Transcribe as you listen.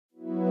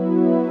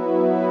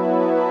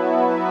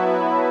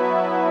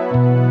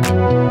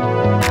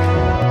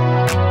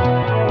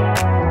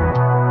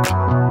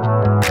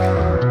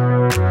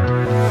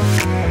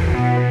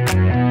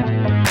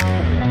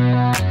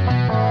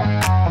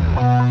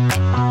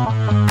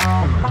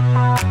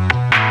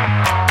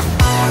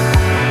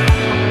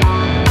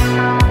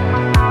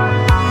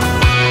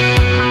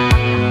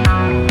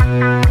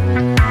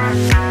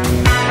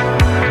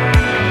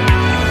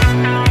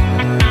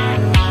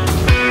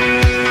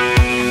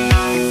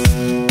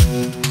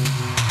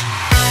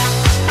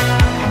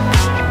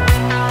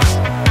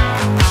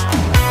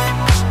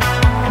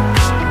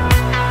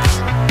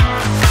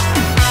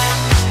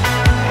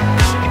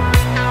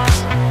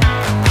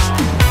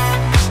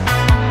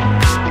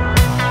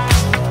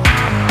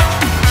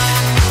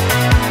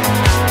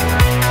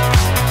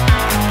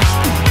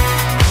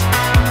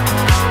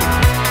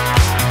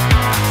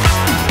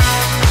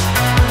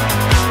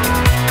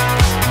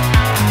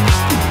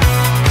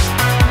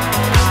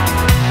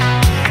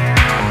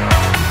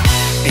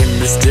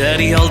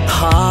Dirty old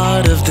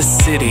part of the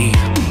city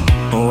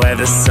where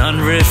the sun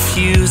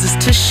refuses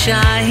to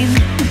shine.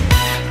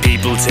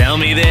 People tell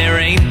me there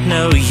ain't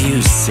no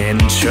use in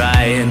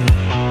trying.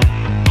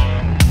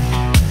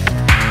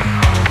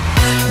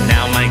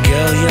 Now my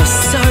girl, you're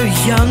so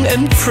young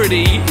and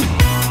pretty,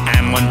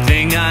 and one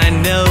thing I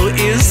know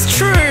is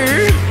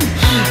true: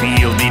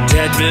 you'll be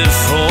dead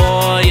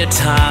before your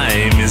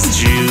time is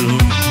due.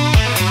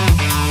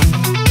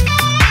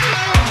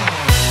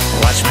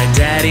 Watch my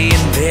daddy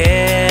in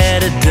bed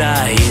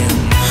dying,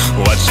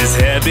 watch his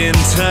hair been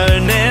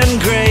turning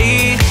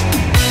grey.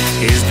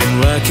 He's been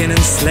working and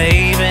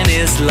slaving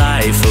his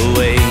life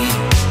away.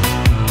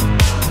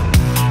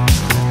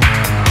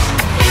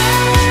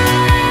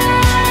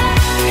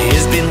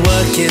 He's been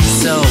working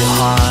so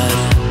hard,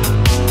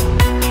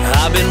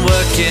 I've been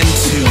working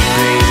too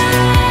late,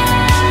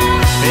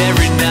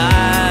 every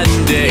night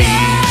and day.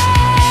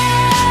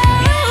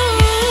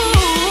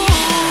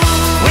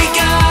 We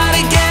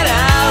gotta get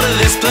out of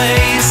this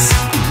place,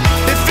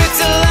 if it's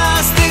the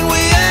last thing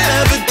we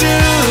ever do.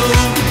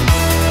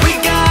 We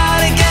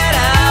gotta get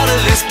out of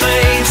this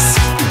place,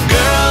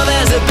 girl,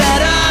 there's a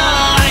better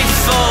life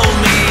for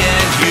me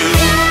and you.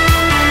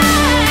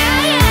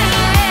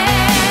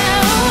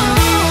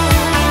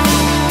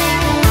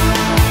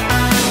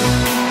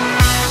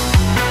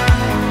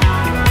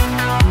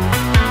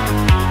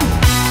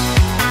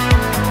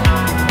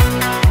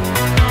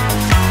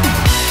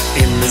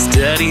 In this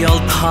dirty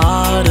old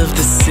part of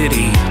the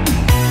city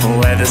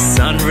where the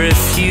sun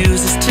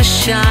refuses to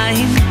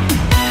shine,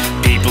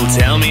 people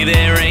tell me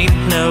there ain't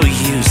no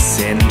use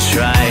in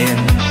trying.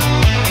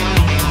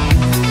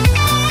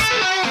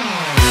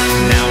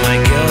 Now my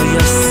girl,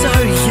 you're so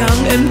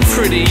young and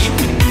pretty,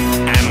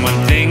 and one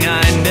thing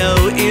I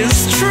know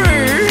is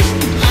true: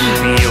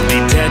 you'll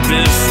be dead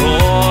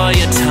before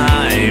your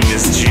time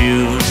is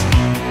due.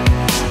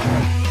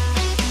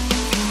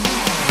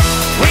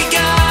 We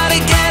gotta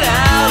get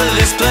out of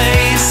this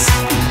place,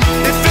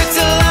 if it's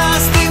the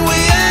last thing we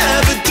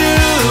ever do.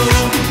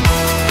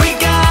 We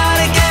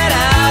gotta get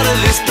out of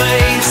this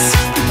place,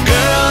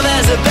 girl,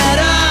 there's a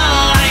better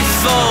life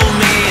for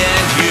me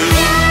and you.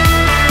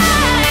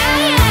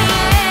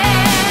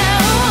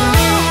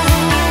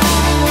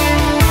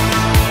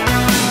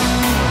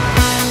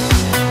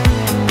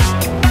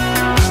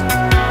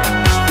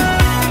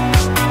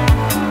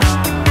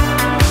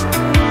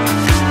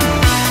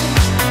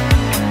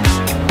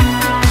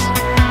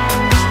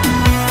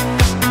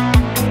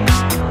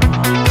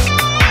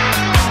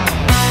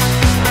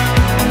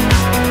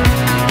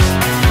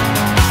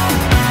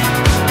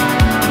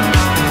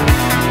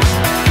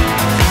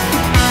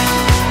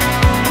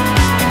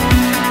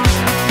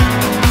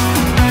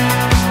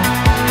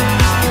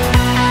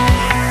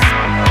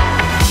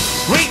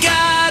 We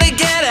gotta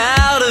get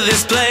out of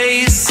this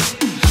place,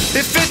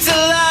 if it's the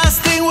last